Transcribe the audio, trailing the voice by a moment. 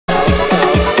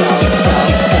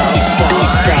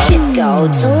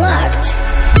Mode select.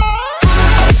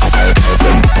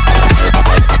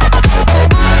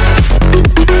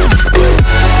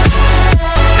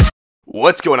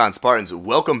 What's going on, Spartans?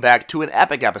 Welcome back to an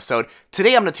epic episode.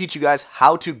 Today I'm going to teach you guys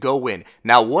how to GoWin.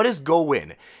 Now, what is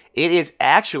GoWin? It is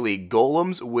actually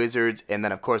golems, wizards, and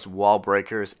then of course wall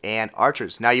breakers and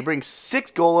archers. Now you bring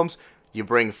 6 golems, you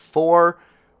bring 4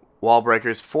 wall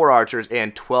breakers, 4 archers,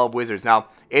 and 12 wizards. Now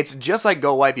it's just like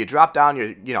Go Wipe. You drop down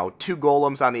your 2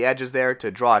 golems on the edges there to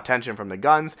draw attention from the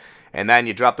guns, and then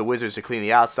you drop the wizards to clean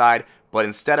the outside. But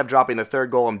instead of dropping the 3rd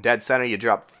golem dead center, you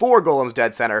drop 4 golems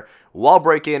dead center, wall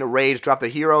break in, rage, drop the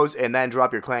heroes, and then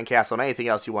drop your clan castle and anything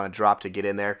else you want to drop to get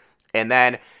in there. And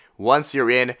then once you're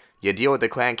in, you deal with the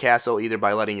clan castle either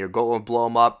by letting your golem blow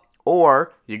them up,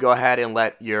 or you go ahead and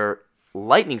let your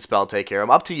lightning spell take care of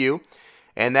them. Up to you.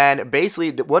 And then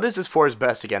basically, what is this force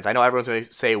best against? I know everyone's going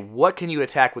to say, what can you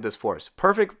attack with this force?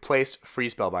 Perfect placed free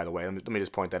spell, by the way. Let me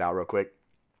just point that out real quick.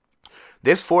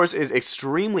 This force is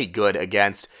extremely good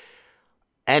against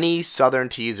any southern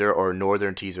teaser or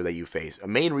northern teaser that you face. A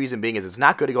main reason being is it's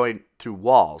not good at going through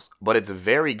walls, but it's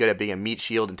very good at being a meat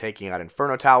shield and taking out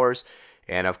inferno towers,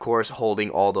 and of course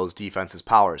holding all those defenses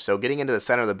power. So getting into the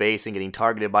center of the base and getting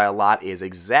targeted by a lot is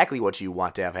exactly what you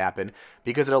want to have happen,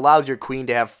 because it allows your queen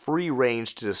to have free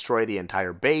range to destroy the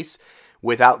entire base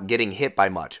without getting hit by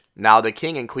much. Now the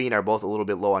king and queen are both a little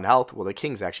bit low on health. Well, the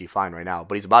king's actually fine right now,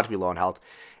 but he's about to be low on health.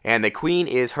 And the queen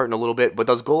is hurting a little bit, but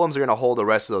those golems are going to hold the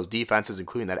rest of those defenses,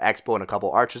 including that expo and a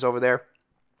couple archers over there.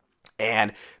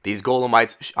 And these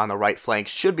golemites on the right flank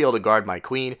should be able to guard my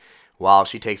queen while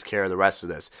she takes care of the rest of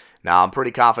this. Now, I'm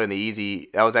pretty confident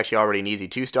that was actually already an easy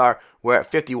 2-star. We're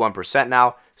at 51%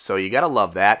 now, so you got to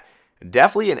love that.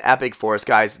 Definitely an epic force,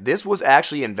 guys. This was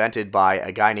actually invented by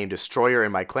a guy named Destroyer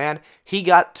in my clan. He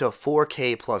got to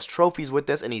 4K plus trophies with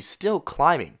this, and he's still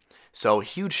climbing. So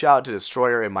huge shout out to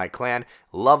Destroyer in my clan.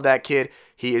 Love that kid.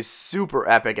 He is super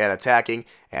epic at attacking,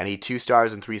 and he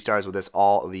 2-stars and 3-stars with this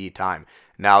all the time.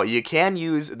 Now, you can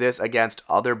use this against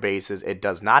other bases. It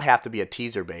does not have to be a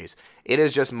teaser base. It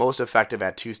is just most effective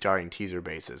at 2-starring teaser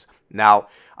bases. Now,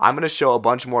 I'm going to show a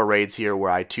bunch more raids here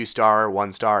where I 2-star,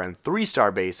 1-star, and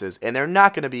 3-star bases, and they're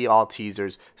not going to be all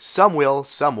teasers. Some will,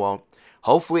 some won't.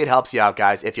 Hopefully it helps you out,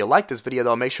 guys. If you like this video,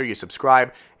 though, make sure you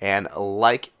subscribe and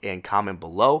like and comment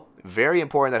below. Very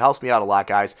important. That helps me out a lot,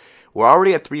 guys. We're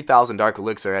already at 3,000 Dark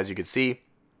Elixir, as you can see,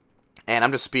 and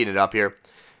I'm just speeding it up here.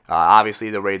 Obviously,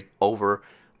 the raid's over,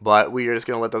 but we're just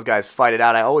going to let those guys fight it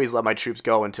out. I always let my troops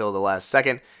go until the last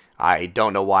second. I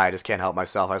don't know why. I just can't help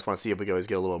myself. I just want to see if we can always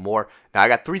get a little more. Now, I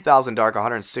got 3,000 Dark,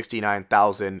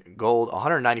 169,000 Gold,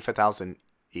 195,000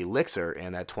 Elixir,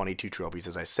 and that 22 trophies,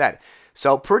 as I said.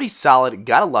 So pretty solid.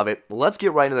 Gotta love it. Let's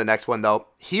get right into the next one, though.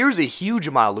 Here's a huge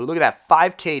amount of loot. Look at that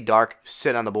 5K Dark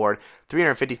sitting on the board.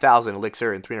 350,000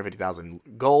 Elixir and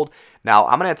 350,000 Gold. Now,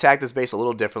 I'm going to attack this base a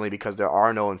little differently because there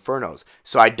are no Infernos.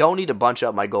 So I don't need to bunch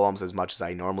up my Golems as much as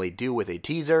I normally do with a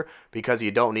teaser, because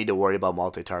you don't need to worry about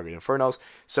multi-target Infernos.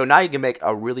 So now you can make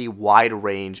a really wide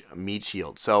range meat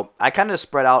shield. So I kind of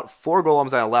spread out 4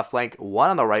 Golems on the left flank, 1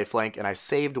 on the right flank, and I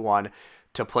saved 1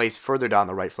 to place further down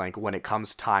the right flank when it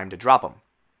comes time to drop them.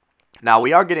 Now,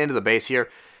 we are getting into the base here,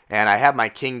 and I have my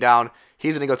king down.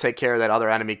 He's going to go take care of that other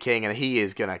enemy king, and he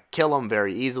is going to kill him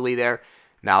very easily there.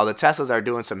 Now, the Teslas are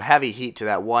doing some heavy heat to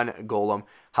that one golem.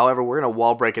 However, we're going to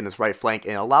wall break in this right flank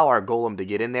and allow our golem to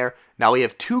get in there. Now, we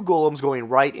have 2 golems going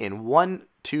right in 1,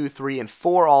 2, 3, and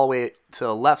 4 all the way to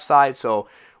the left side. So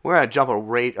we're going to jump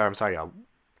a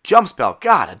jump spell.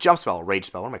 God, a jump spell, a rage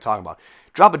spell. What am I talking about?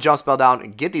 Drop a jump spell down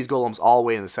and get these golems all the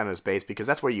way in the center of space, because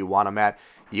that's where you want them at.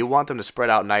 You want them to spread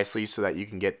out nicely so that you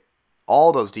can get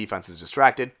all those defenses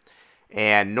distracted.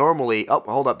 And normally, oh,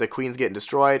 hold up, the queen's getting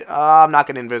destroyed. I'm not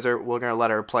going to invis her. We're going to let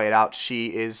her play it out. She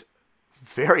is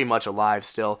very much alive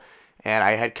still, and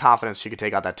I had confidence she could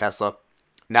take out that Tesla.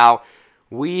 Now,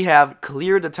 we have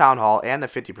cleared the town hall and the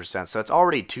 50%, so it's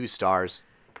already 2 stars.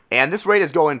 And this raid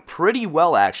is going pretty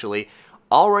well, actually.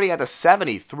 Already at the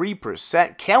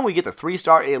 73%. Can we get the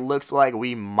 3-star? It looks like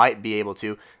we might be able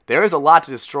to. There is a lot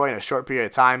to destroy in a short period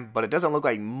of time, but it doesn't look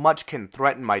like much can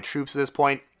threaten my troops at this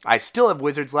point. I still have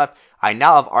wizards left. I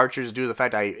now have archers due to the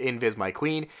fact I invis my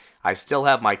queen. I still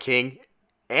have my king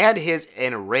and his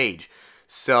enrage.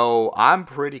 So I'm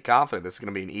pretty confident this is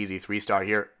going to be an easy 3-star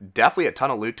here. Definitely a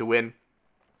ton of loot to win.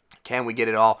 Can we get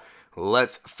it all?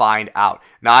 Let's find out.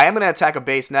 Now, I am going to attack a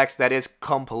base next that is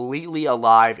completely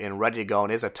alive and ready to go,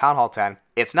 and is a Town Hall 10.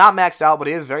 It's not maxed out, but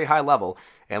it is very high level,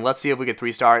 and let's see if we can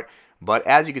 3-star it. But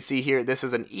as you can see here, this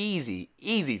is an easy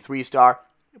 3-star.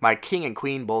 My king and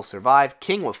queen both survive.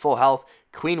 King with full health,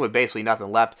 queen with basically nothing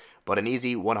left, but an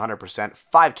easy 100%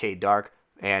 5K Dark.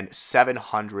 and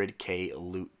 700k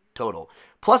loot total.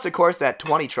 Plus, of course, that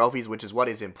 20 trophies, which is what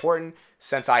is important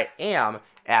since I am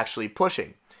actually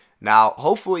pushing. Now,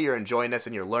 hopefully you're enjoying this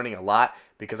and you're learning a lot,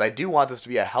 because I do want this to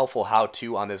be a helpful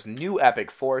how-to on this new epic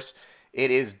force.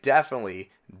 It is definitely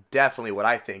what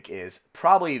I think is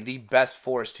probably the best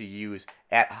force to use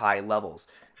at high levels.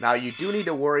 Now, you do need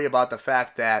to worry about the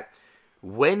fact that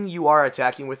when you are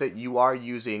attacking with it, you are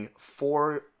using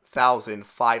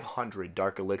 4,500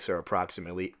 Dark Elixir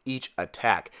approximately each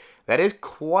attack. That is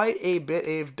quite a bit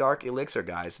of Dark Elixir,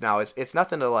 guys. Now, it's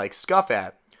nothing to like scuff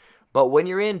at, but when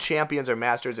you're in Champions or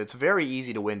Masters, it's very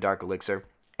easy to win Dark Elixir.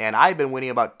 And I've been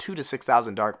winning about 2,000 to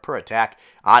 6,000 Dark per attack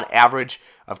on average.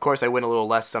 Of course, I win a little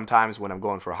less sometimes when I'm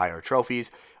going for higher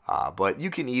trophies, but you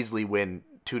can easily win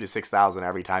 2,000 to 6,000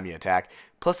 every time you attack.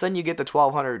 Plus, then you get the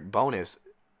 1,200 bonus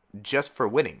just for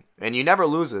winning, and you never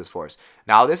lose this force.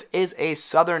 Now, this is a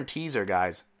Southern teaser,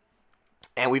 guys,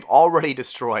 and we've already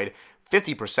destroyed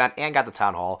 50% and got the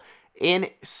Town Hall in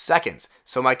seconds.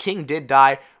 So my king did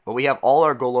die, but we have all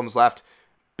our golems left,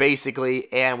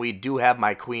 basically, and we do have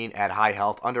my queen at high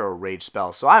health under a rage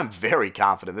spell. So I'm very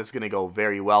confident this is going to go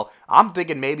very well. I'm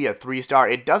thinking maybe a 3-star.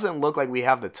 It doesn't look like we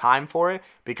have the time for it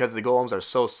because the golems are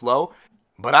so slow,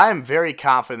 but I am very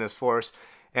confident in this force.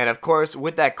 And of course,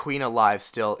 with that queen alive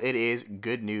still, it is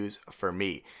good news for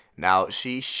me. Now,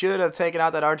 she should have taken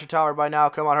out that archer tower by now.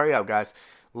 Come on, hurry up, guys.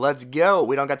 Let's go.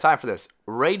 We don't got time for this.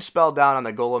 Rage spell down on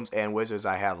the golems and wizards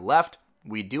I have left.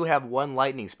 We do have one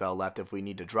lightning spell left if we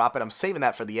need to drop it. I'm saving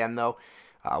that for the end, though.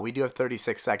 We do have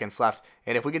 36 seconds left.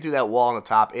 And if we get through that wall on the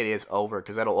top, it is over,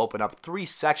 because that'll open up 3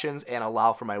 sections and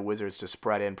allow for my wizards to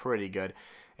spread in pretty good.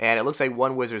 And it looks like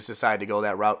one wizard's decided to go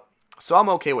that route, so I'm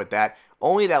okay with that.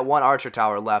 Only that one archer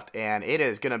tower left, and it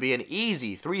is going to be an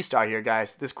easy 3-star here,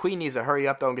 guys. This queen needs to hurry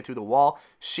up, though, and get through the wall.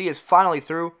 She is finally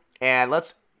through, and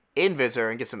let's invis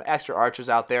her and get some extra archers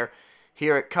out there.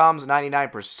 Here it comes,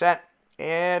 99%.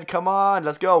 And come on,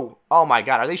 let's go. Oh my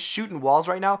god, are they shooting walls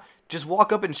right now? Just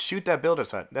walk up and shoot that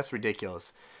builder's hut. That's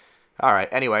ridiculous. Alright,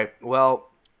 anyway, well,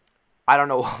 I don't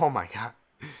know. Oh my god.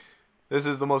 This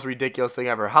is the most ridiculous thing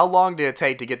ever. How long did it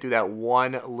take to get through that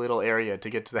one little area to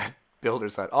get to that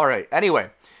builder's hut? Alright,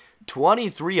 anyway,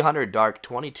 2,300 Dark,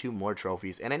 22 more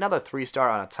trophies, and another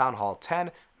 3-star on a Town Hall 10.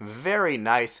 Very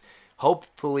nice.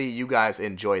 Hopefully you guys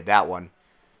enjoyed that one.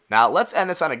 Now, let's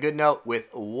end this on a good note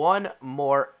with one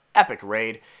more epic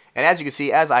raid. And as you can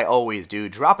see, as I always do,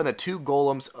 dropping the 2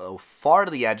 golems far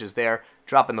to the edges there,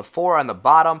 dropping the 4 on the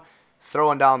bottom,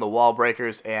 throwing down the wall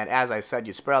breakers, and as I said,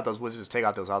 you spread out those wizards, take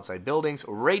out those outside buildings,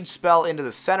 rage spell into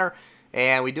the center,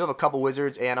 and we do have a couple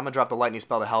wizards, and I'm going to drop the lightning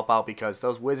spell to help out because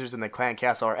those wizards in the clan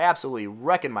castle are absolutely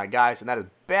wrecking my guys, and that is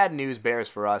bad news bears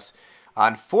for us.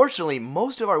 Unfortunately,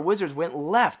 most of our wizards went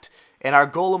left, and our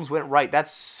golems went right.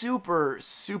 That's super,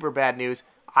 super bad news.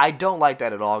 I don't like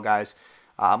that at all, guys.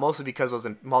 Mostly because those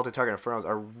multi-target infernos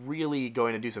are really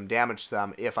going to do some damage to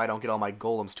them if I don't get all my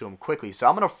golems to them quickly. So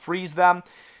I'm going to freeze them,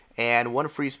 and one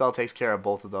free spell takes care of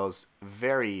both of those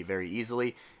very, very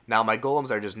easily. Now my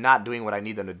golems are just not doing what I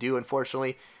need them to do,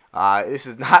 unfortunately. This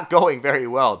is not going very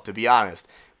well, to be honest.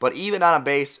 But even on a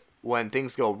base, when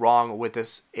things go wrong with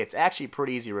this, it's actually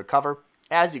pretty easy to recover.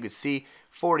 As you can see,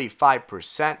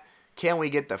 45%. Can we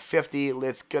get the 50?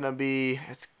 It's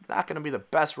not going to be the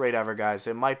best rate ever, guys.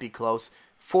 It might be close.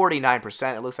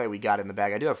 49%. It looks like we got it in the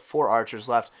bag. I do have 4 archers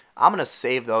left. I'm going to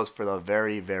save those for the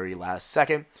very, very last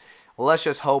second. Let's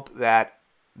just hope that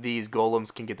these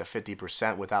golems can get to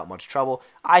 50% without much trouble.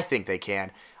 I think they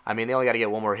can. I mean, they only got to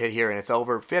get one more hit here, and it's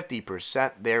over.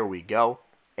 50%. There we go.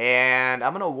 And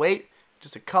I'm going to wait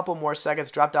just a couple more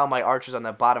seconds. Drop down my archers on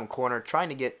the bottom corner, trying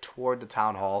to get toward the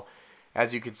town hall.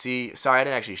 As you can see, sorry I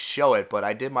didn't actually show it, but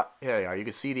I did my, here they are. You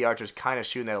can see the archers kind of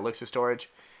shooting that elixir storage.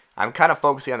 I'm kind of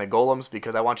focusing on the golems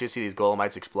because I want you to see these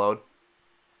golemites explode.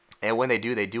 And when they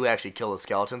do actually kill the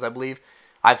skeletons, I believe.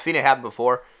 I've seen it happen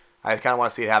before. I kind of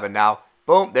want to see it happen now.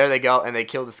 Boom, there they go, and they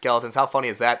killed the skeletons. How funny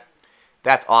is that?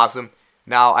 That's awesome.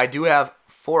 Now, I do have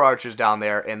 4 archers down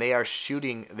there, and they are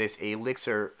shooting this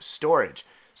elixir storage.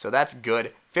 So that's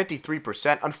good.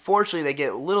 53%. Unfortunately, they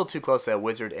get a little too close to that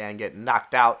wizard and get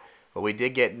knocked out. But we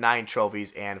did get 9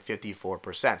 trophies and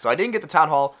 54%. So I didn't get the town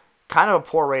hall. Kind of a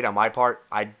poor rate on my part.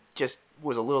 I just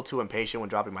was a little too impatient when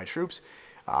dropping my troops.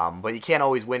 But you can't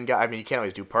always win. I mean, you can't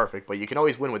always do perfect, but you can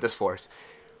always win with this force.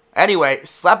 Anyway,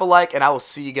 slap a like, and I will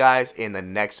see you guys in the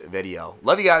next video.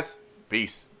 Love you guys.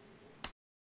 Peace.